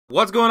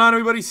What's going on,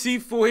 everybody?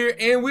 C4 here,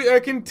 and we are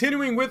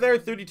continuing with our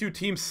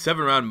 32-team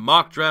 7-round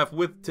mock draft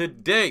with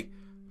today,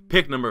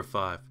 pick number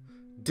 5,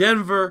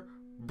 Denver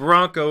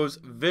Broncos.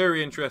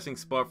 Very interesting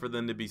spot for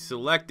them to be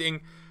selecting.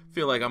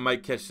 Feel like I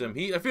might catch some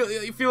heat. I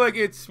feel like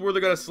it's where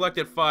they're going to select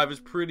at 5 is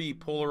pretty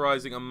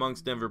polarizing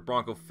amongst Denver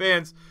Bronco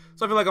fans.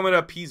 So I feel like I'm going to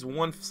appease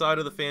one side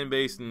of the fan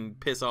base and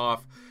piss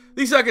off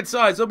the second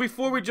side. So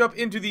before we jump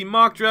into the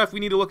mock draft,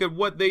 we need to look at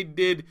what they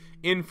did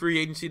in free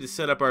agency to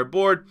set up our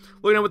board.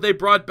 Looking at what they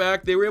brought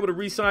back, they were able to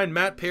re-sign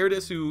Matt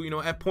Paradis, who,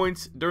 at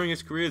points during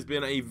his career has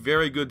been a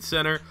very good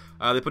center.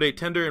 They put a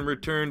tender and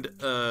returned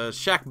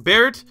Shaq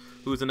Barrett,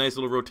 who is a nice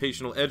little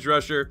rotational edge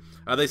rusher.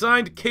 They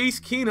signed Case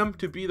Keenum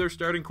to be their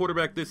starting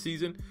quarterback this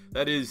season.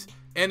 That is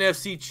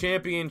NFC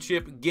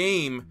Championship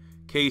game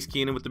Case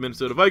Keenum with the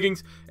Minnesota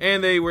Vikings.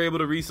 And they were able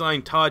to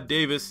re-sign Todd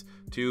Davis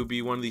to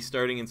be one of the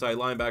starting inside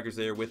linebackers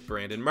there with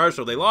Brandon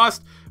Marshall. They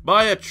lost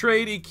by a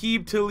trade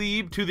Aqib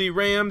Talib to the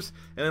Rams,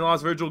 and they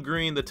lost Virgil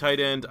Green, the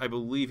tight end. I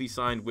believe he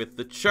signed with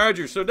the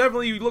Chargers. So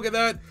definitely you look at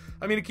that.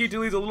 I mean, Aqib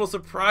Talib's a little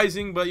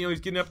surprising, but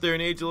he's getting up there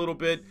in age a little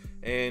bit,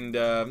 and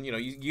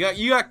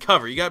you got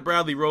cover. You got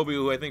Bradley Roby,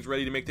 who I think is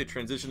ready to make the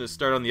transition to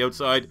start on the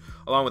outside,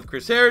 along with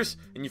Chris Harris,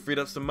 and you freed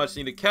up some much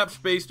needed cap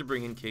space to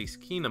bring in Case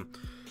Keenum.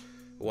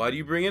 Why do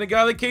you bring in a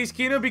guy like Case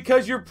Keenum?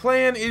 Because your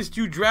plan is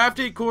to draft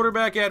a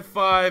quarterback at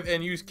 5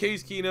 and use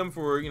Case Keenum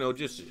for,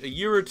 just a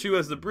year or two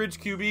as the bridge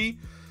QB.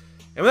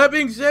 And with that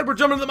being said, we're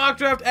jumping to the mock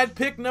draft at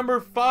pick number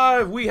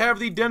 5. We have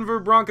the Denver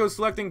Broncos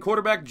selecting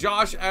quarterback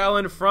Josh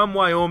Allen from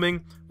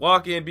Wyoming.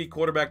 Walk in, be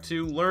quarterback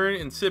 2, learn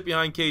and sit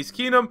behind Case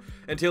Keenum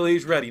until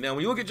he's ready. Now,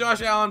 when you look at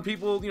Josh Allen,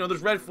 people,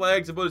 there's red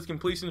flags about his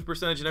completion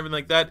percentage and everything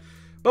like that.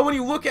 But when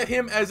you look at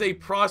him as a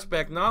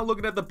prospect, not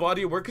looking at the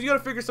body of work, because you got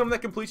to figure some of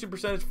that completion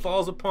percentage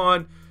falls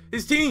upon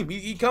his team.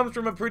 He comes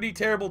from a pretty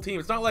terrible team.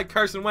 It's not like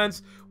Carson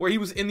Wentz, where he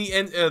was in the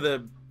end,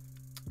 the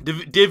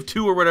Div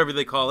 2 or whatever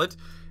they call it,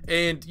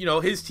 and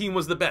his team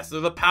was the best.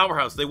 They're the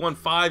powerhouse. They won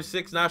 5,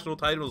 6 national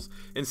titles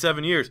in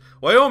 7 years.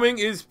 Wyoming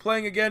is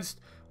playing against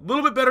a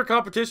little bit better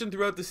competition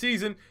throughout the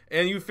season,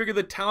 and you figure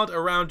the talent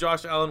around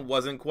Josh Allen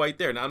wasn't quite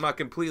there. Now, I'm not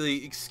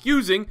completely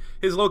excusing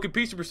his low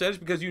completion percentage,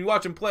 because you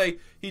watch him play,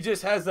 he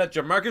just has that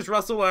Jamarcus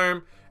Russell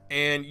arm,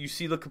 and you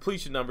see the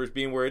completion numbers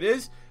being where it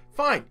is.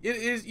 Fine. It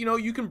is,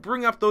 you can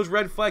bring up those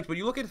red flags, but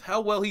you look at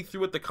how well he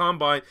threw at the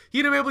Combine. He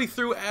inevitably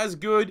threw as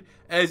good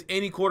as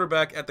any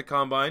quarterback at the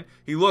Combine.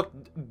 He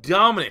looked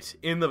dominant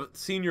in the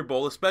Senior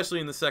Bowl,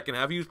 especially in the second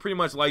half. He was pretty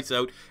much lights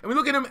out. And we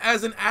look at him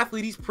as an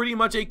athlete, he's pretty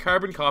much a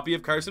carbon copy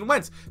of Carson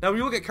Wentz. Now, when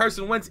you look at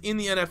Carson Wentz in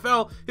the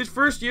NFL, his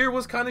first year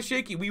was kind of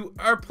shaky.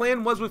 Our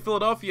plan was with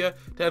Philadelphia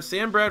to have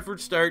Sam Bradford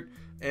start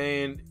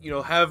and,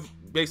 have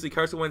basically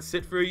Carson Wentz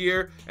sit for a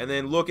year and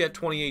then look at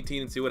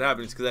 2018 and see what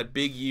happens, because that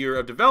big year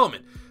of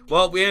development.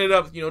 Well, we ended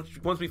up,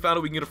 once we found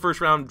out we can get a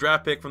first-round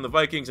draft pick from the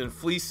Vikings and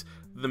fleece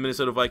the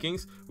Minnesota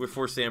Vikings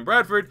for Sam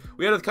Bradford,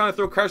 we had to kind of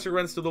throw Carson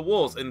Wentz to the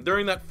wolves. And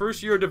during that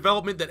first year of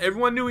development that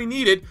everyone knew he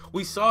needed,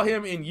 we saw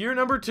him in year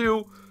number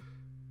 2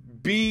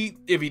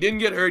 if he didn't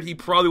get hurt, he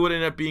probably would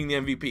end up being the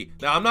MVP.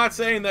 Now, I'm not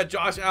saying that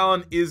Josh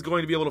Allen is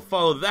going to be able to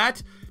follow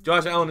that.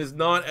 Josh Allen is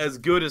not as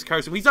good as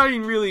Carson. He's not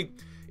even really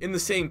in the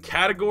same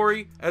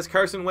category as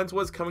Carson Wentz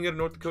was coming out of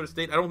North Dakota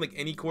State. I don't think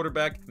any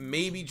quarterback,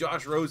 maybe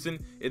Josh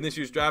Rosen in this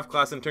year's draft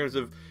class in terms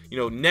of,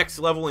 next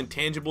level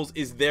intangibles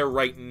is there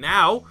right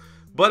now.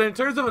 But in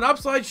terms of an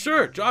upside,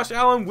 sure, Josh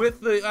Allen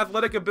with the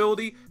athletic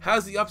ability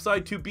has the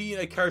upside to be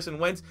a Carson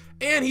Wentz,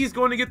 and he's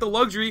going to get the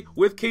luxury,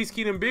 with Case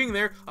Keenum being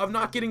there, of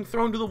not getting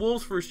thrown to the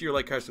wolves first year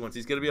like Carson Wentz.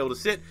 He's going to be able to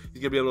sit,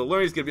 he's going to be able to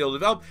learn, he's going to be able to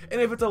develop, and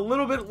if it's a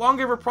little bit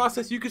longer of a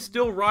process, you could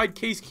still ride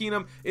Case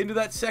Keenum into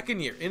that second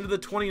year, into the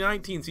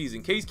 2019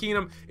 season. Case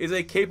Keenum is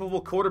a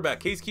capable quarterback.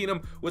 Case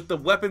Keenum, with the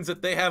weapons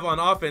that they have on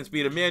offense,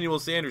 be it Emmanuel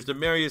Sanders,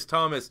 Demaryius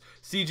Thomas,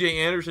 C.J.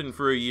 Anderson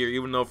for a year,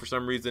 even though for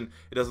some reason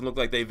it doesn't look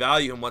like they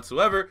value him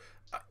whatsoever,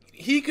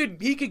 he could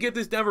get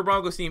this Denver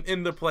Broncos team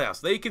in the playoffs.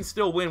 They can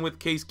still win with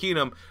Case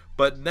Keenum,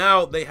 but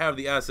now they have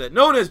the asset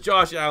known as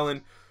Josh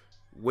Allen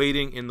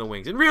waiting in the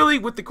wings. And really,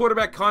 with the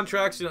quarterback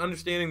contracts and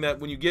understanding that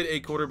when you get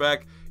a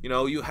quarterback,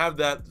 you have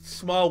that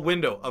small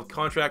window of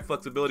contract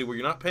flexibility where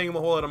you're not paying him a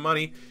whole lot of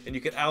money and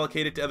you can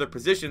allocate it to other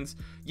positions,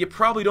 you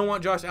probably don't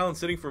want Josh Allen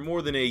sitting for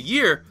more than a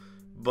year.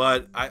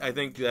 But I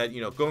think that,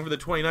 going for the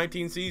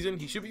 2019 season,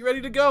 he should be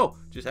ready to go.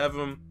 Just have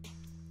him,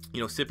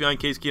 sit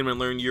behind Case Keenum and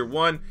learn year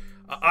 1.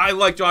 I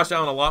like Josh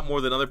Allen a lot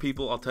more than other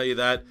people, I'll tell you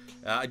that.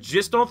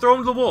 Just don't throw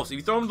him to the wolves. If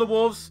you throw him to the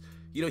wolves,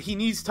 he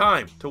needs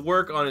time to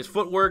work on his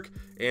footwork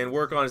and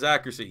work on his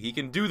accuracy. He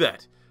can do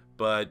that,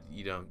 but,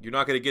 you're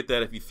not going to get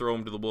that if you throw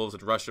him to the wolves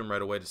and rush him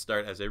right away to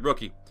start as a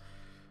rookie.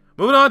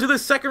 Moving on to the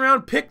second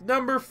round, pick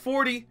number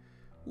 40.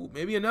 Ooh,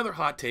 maybe another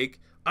hot take.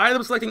 I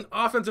am selecting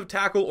offensive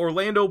tackle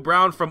Orlando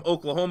Brown from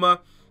Oklahoma.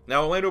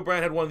 Now, Orlando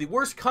Brown had one of the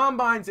worst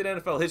combines in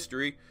NFL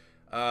history.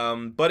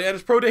 But at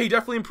his pro day, he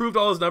definitely improved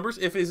all his numbers.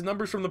 If his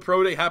numbers from the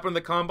pro day happened in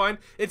the combine,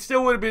 it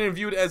still would have been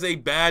viewed as a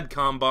bad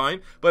combine,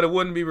 but it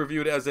wouldn't be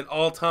reviewed as an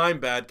all-time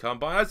bad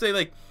combine. I'd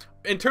say,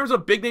 in terms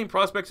of big-name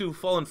prospects who've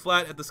fallen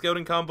flat at the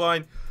scouting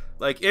combine,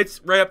 Like, it's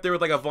right up there with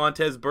like a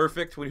Vontez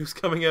Burfict when he was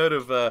coming out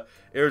of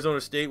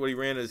Arizona State when he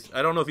ran his,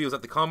 I don't know if he was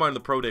at the Combine or the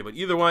Pro Day, but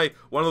either way,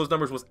 one of those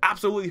numbers was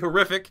absolutely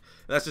horrific.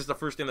 And that's just the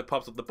first thing that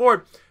pops up the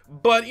board.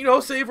 But, you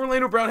know, say if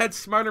Orlando Brown had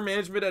smarter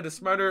management, had a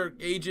smarter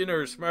agent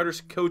or smarter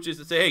coaches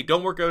that say, hey,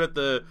 don't work out at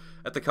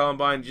the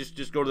Combine,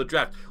 just go to the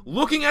draft.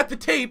 Looking at the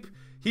tape,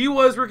 he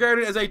was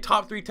regarded as a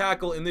top 3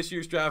 tackle in this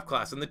year's draft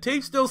class, and the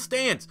tape still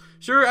stands.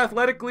 Sure,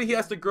 athletically, he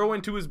has to grow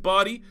into his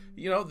body.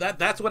 You know,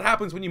 that's what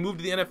happens when you move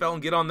to the NFL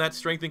and get on that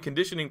strength and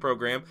conditioning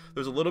program.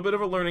 There's a little bit of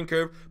a learning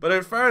curve, but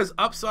as far as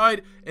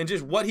upside and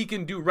just what he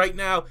can do right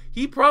now,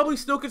 he probably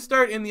still could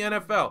start in the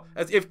NFL.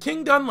 As if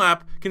King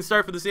Dunlap can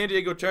start for the San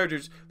Diego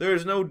Chargers, there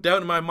is no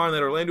doubt in my mind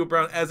that Orlando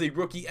Brown, as a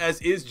rookie,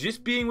 as is,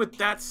 just being with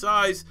that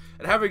size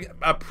and having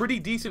a pretty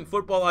decent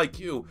football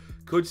IQ,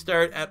 could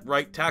start at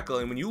right tackle.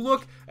 And when you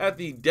look at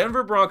the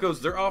Denver Broncos,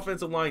 their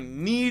offensive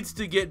line needs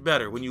to get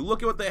better. When you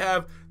look at what they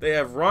have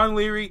Ron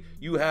Leary,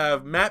 you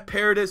have Matt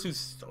Paradis,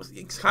 who's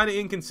kind of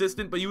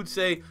inconsistent, but you would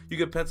say you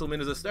could pencil him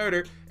in as a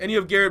starter, and you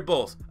have Garrett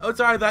Bowles.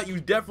 Outside of that, you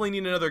definitely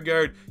need another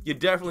guard, you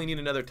definitely need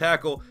another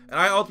tackle, and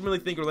I ultimately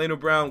think Orlando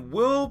Brown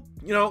will,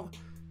 you know,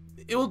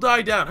 it will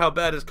die down how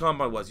bad his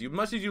combine was. As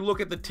much as you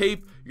look at the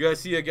tape, you're going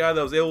to see a guy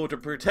that was able to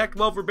protect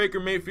well for Baker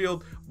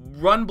Mayfield,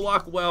 run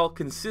block well,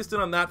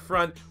 consistent on that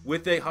front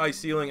with a high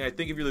ceiling. I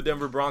think if you're the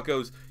Denver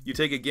Broncos, you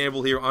take a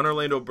gamble here on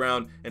Orlando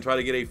Brown and try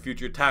to get a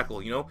future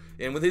tackle, you know?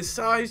 And with his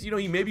size, you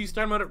know, maybe you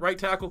start him out at right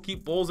tackle,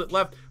 keep Bowles at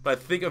left, but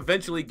I think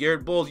eventually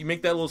Garrett Bowles, you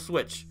make that little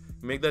switch.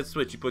 You make that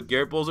switch. You put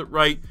Garrett Bowles at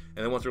right,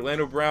 and then once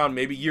Orlando Brown,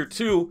 maybe year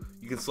 2,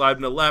 you can slide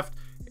him to left.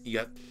 You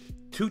got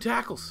 2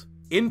 tackles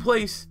in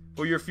place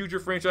for your future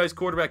franchise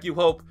quarterback, you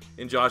hope,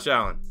 in Josh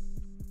Allen.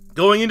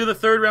 Going into the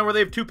 3rd round where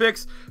they have 2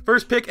 picks.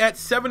 First pick at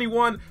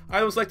 71,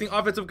 I was selecting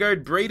offensive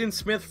guard Braden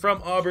Smith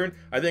from Auburn.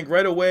 I think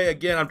right away,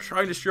 again, I'm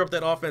trying to shore up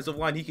that offensive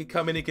line. He can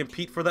come in and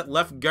compete for that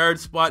left guard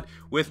spot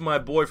with my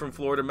boy from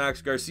Florida,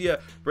 Max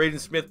Garcia. Braden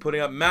Smith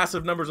putting up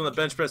massive numbers on the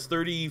bench press,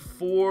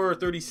 34,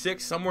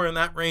 36, somewhere in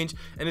that range.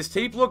 And his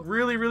tape looked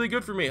really, really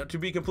good for me, to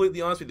be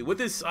completely honest with you. With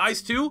his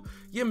size too,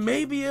 you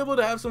may be able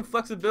to have some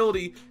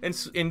flexibility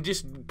and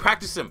just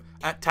practice him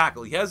at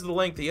tackle. He has the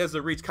length, he has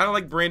the reach, kind of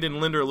like Brandon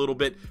Linder a little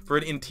bit for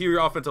an interior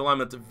offensive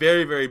lineman that's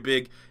very, very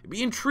big. It'd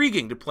be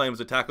intriguing to play him as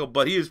a tackle,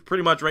 but he is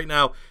pretty much right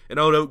now an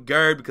out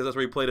guard because that's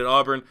where he played at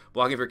Auburn,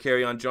 blocking for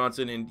Kerryon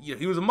Johnson, and you know,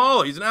 he was a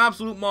mauler. He's an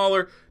absolute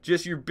mauler,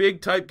 just your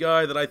big type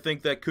guy that I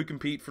think that could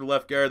compete for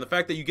left guard. And the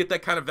fact that you get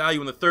that kind of value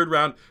in the 3rd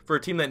round for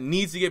a team that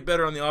needs to get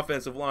better on the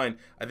offensive line,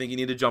 I think you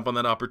need to jump on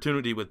that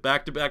opportunity with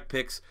back-to-back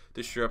picks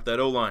to shore up that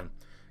O-line.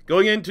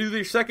 Going into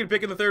the 2nd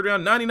pick in the 3rd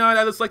round, 99,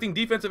 I was selecting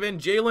defensive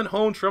end Jalen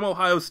Hones from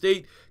Ohio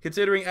State.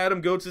 Considering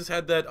Adam Goetz has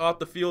had that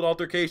off-the-field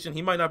altercation,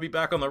 he might not be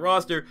back on the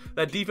roster.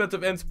 That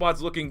defensive end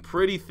spot's looking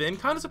pretty thin.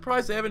 Kind of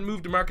surprised they haven't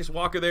moved DeMarcus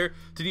Walker there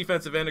to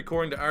defensive end,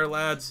 according to our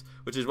lads,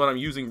 which is what I'm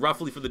using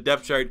roughly for the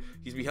depth chart.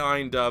 He's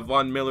behind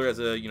Von Miller as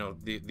a, you know,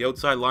 the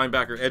outside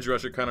linebacker, edge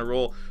rusher kind of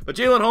role. But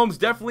Jalen Homes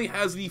definitely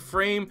has the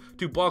frame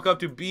to bulk up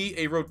to be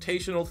a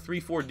rotational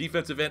 3-4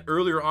 defensive end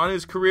earlier on in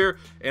his career,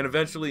 and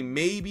eventually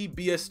maybe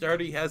be a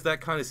starter. He has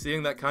that kind of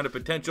seeing, that kind of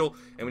potential.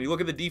 And when you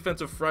look at the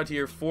defensive front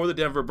here for the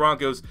Denver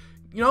Broncos,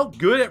 you know,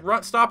 good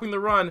at stopping the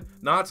run,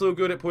 not so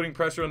good at putting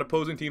pressure on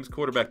opposing team's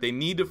quarterback. They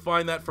need to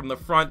find that from the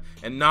front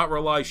and not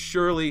rely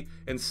surely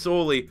and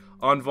solely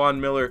on Von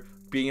Miller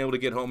being able to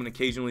get home and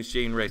occasionally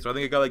Shane Ray. So I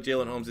think a guy like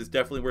Jalen Homes is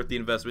definitely worth the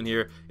investment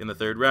here in the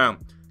 3rd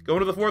round. Going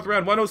to the 4th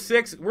round,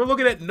 106, we're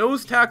looking at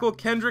nose tackle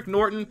Kendrick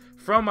Norton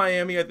from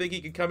Miami. I think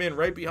he can come in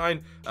right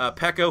behind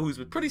Pecco, who's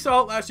been pretty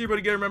solid last year, but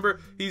again, remember,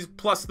 he's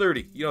plus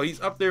 30. You know, he's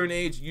up there in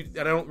age, and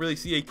I don't really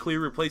see a clear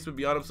replacement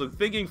beyond him. So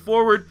thinking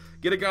forward,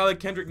 get a guy like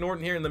Kendrick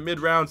Norton here in the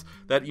mid-rounds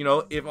that, you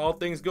know, if all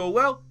things go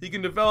well, he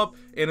can develop,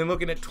 and then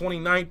looking at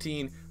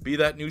 2019, be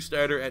that new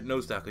starter at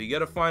nose tackle. You got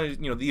to find,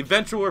 you know, the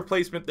eventual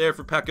replacement there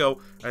for Pecco.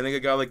 I think a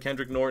guy like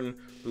Kendrick Norton,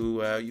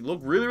 who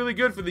looked really, really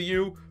good for the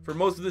U for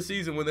most of the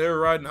season when they were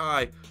riding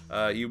high,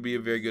 he would be a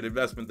very good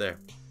investment there.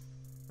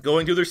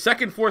 Going to their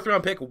 2nd, 4th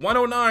round pick,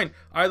 109,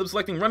 I was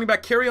selecting running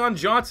back Kerryon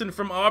Johnson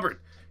from Auburn.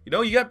 You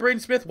know, you got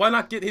Braden Smith, why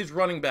not get his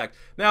running back?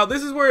 Now,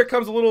 this is where it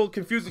comes a little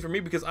confusing for me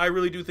because I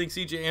really do think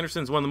C.J.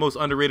 Anderson is one of the most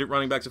underrated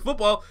running backs in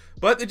football,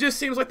 but it just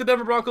seems like the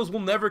Denver Broncos will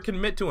never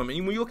commit to him.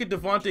 And when you look at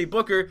Devontae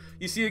Booker,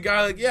 you see a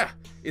guy like, yeah,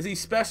 is he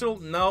special?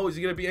 No. Is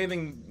he going to be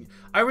anything?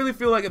 I really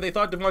feel like if they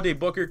thought Devontae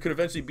Booker could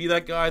eventually be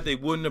that guy, they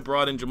wouldn't have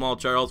brought in Jamal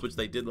Charles, which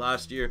they did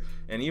last year.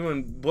 And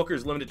even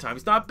Booker's limited time,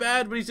 he's not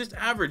bad, but he's just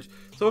average.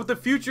 So if the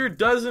future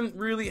doesn't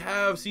really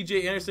have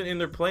C.J. Anderson in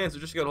their plans,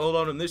 they're just going to hold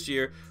on to him this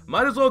year,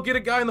 might as well get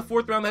a guy in the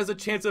 4th round that has a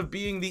chance of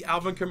being the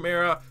Alvin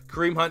Kamara,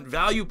 Kareem Hunt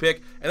value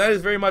pick, and that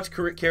is very much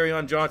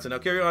Kerryon Johnson. Now,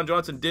 Kerryon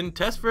Johnson didn't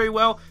test very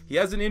well. He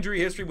has an injury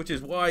history, which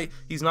is why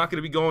he's not going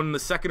to be going in the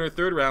 2nd or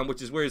 3rd round,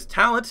 which is where his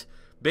talent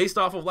based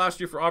off of last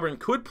year for Auburn,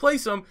 could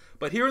place him,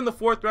 but here in the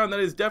 4th round, that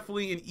is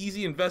definitely an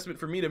easy investment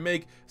for me to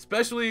make,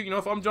 especially, you know,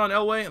 if I'm John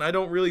Elway, and I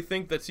don't really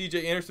think that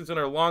CJ Anderson's in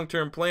our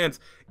long-term plans.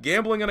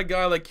 Gambling on a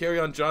guy like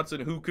Kerryon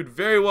Johnson, who could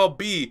very well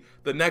be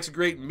the next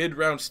great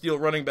mid-round steal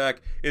running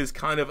back, is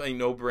kind of a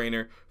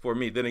no-brainer for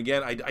me. Then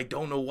again, I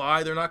don't know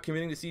why they're not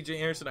committing to CJ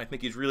Anderson. I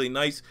think he's really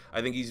nice.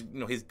 I think he's, you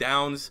know, his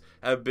downs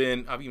have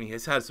been, I mean, he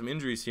has had some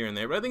injuries here and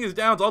there, but I think his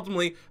downs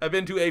ultimately have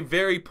been to a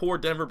very poor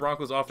Denver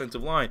Broncos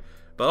offensive line.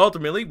 But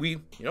ultimately,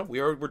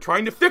 we're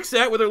trying to fix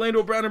that with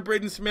Orlando Brown and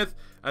Braden Smith.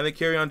 I think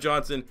Kerryon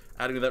Johnson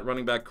adding to that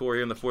running back core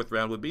here in the 4th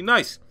round would be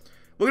nice.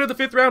 Looking at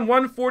the 5th round,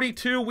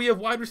 142, we have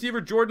wide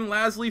receiver Jordan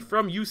Lasley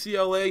from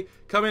UCLA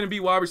come in and be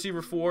wide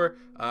receiver 4.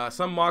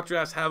 Some mock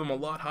drafts have him a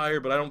lot higher,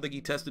 but I don't think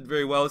he tested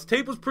very well. His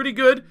tape was pretty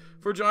good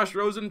for Josh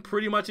Rosen,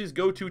 pretty much his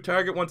go-to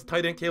target once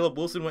tight end Caleb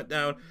Wilson went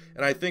down.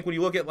 And I think when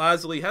you look at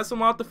Lasley, he has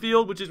some off the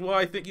field, which is why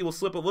I think he will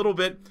slip a little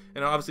bit.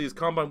 And obviously his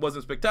combine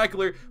wasn't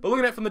spectacular. But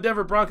looking at from the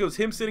Denver Broncos,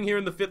 him sitting here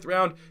in the 5th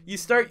round, you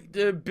start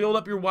to build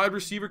up your wide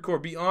receiver core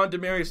beyond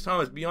Demaryius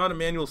Thomas, beyond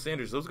Emmanuel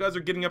Sanders. Those guys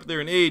are getting up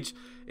there in age.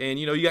 And,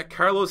 you know, you got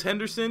Carlos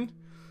Henderson.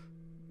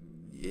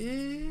 Yeah,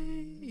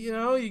 you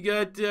know, you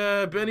got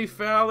Benny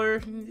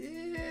Fowler.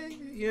 Yeah,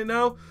 you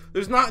know,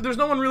 there's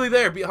no one really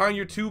there behind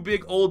your 2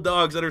 big old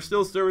dogs that are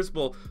still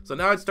serviceable. So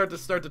now it's start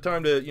the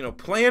time to, you know,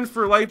 plan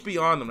for life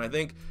beyond them. And I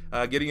think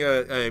getting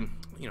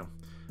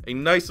a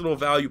nice little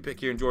value pick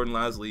here in Jordan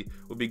Lasley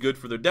would be good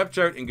for their depth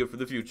chart and good for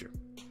the future.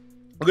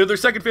 Look at their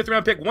 2nd, 5th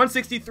round pick,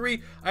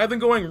 163. I have them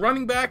going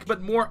running back,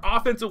 but more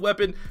offensive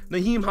weapon.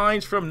 Nyheim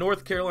Hines from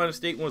North Carolina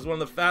State was one of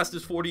the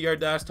fastest 40-yard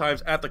dash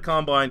times at the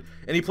combine,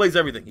 and he plays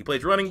everything. He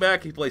plays running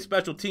back, he plays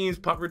special teams,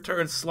 punt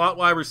return, slot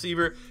wide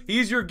receiver.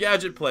 He's your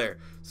gadget player.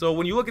 So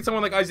when you look at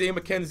someone like Isaiah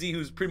McKenzie,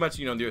 who's pretty much,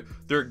 you know,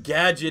 their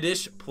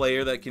gadget-ish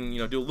player that can, you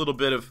know, do a little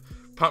bit of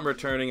punt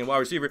returning and wide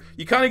receiver,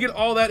 you kind of get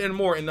all that and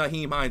more in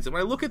Nyheim Hines. And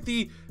when I look at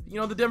the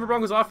Denver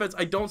Broncos offense,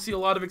 I don't see a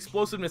lot of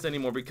explosiveness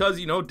anymore because,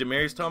 you know,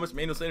 Demaryius Thomas,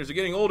 Emmanuel Sanders are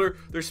getting older.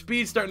 Their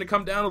speed's starting to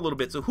come down a little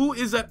bit. So who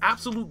is that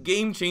absolute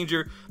game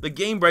changer, the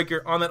game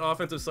breaker on that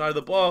offensive side of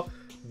the ball?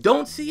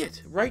 Don't see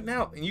it right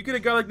now. And you get a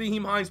guy like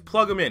Nyheim Hines,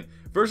 plug him in.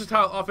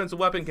 Versatile offensive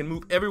weapon, can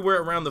move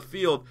everywhere around the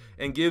field,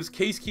 and gives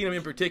Case Keenum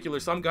in particular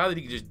some guy that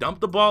he can just dump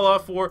the ball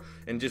off for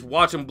and just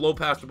watch him blow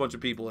past a bunch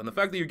of people. And the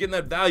fact that you're getting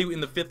that value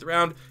in the 5th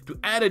round to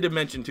add a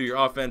dimension to your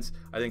offense,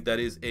 I think that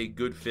is a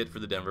good fit for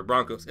the Denver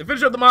Broncos. And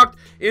finish up the mock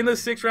in the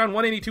 6th round,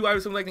 182, I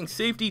was selecting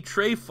safety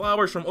Trey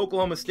Flowers from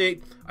Oklahoma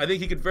State. I think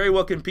he could very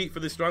well compete for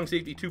the strong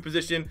safety 2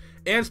 position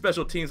and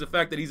special teams. The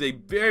fact that he's a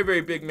very,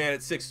 very big man at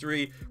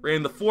 6'3",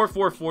 ran the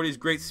 4.4 40s,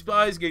 great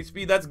size, great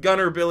speed. That's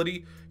gunner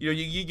ability. You know,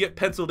 you get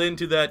penciled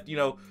into that, you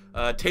know,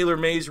 Taylor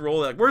Mays role.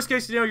 Like, worst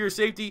case scenario, you're a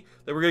safety,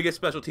 then we're going to get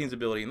special teams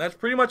ability. And that's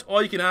pretty much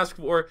all you can ask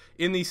for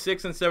in the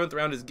 6th and 7th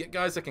round, is get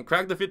guys that can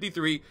crack the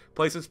 53,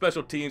 play some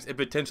special teams, and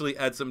potentially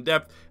add some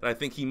depth. And I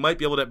think he might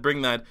be able to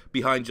bring that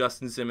behind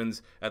Justin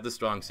Simmons at the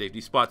strong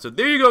safety spot. So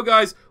there you go,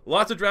 guys.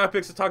 Lots of draft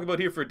picks to talk about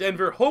here for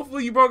Denver.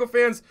 Hopefully you Bronco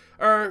fans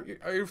are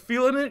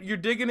feeling it, you're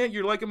digging it,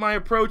 you're liking my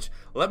approach.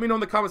 Let me know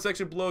in the comment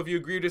section below if you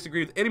agree or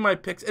disagree with any of my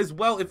picks. As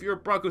well, if you're a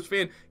Broncos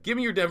fan, give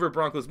me your Denver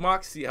Broncos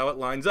mock, see how it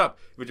lines up.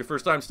 If it's your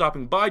first time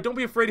stopping by, don't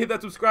be afraid to hit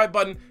that subscribe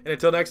button. And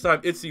until next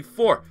time, it's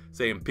C4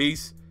 saying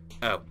peace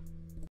out.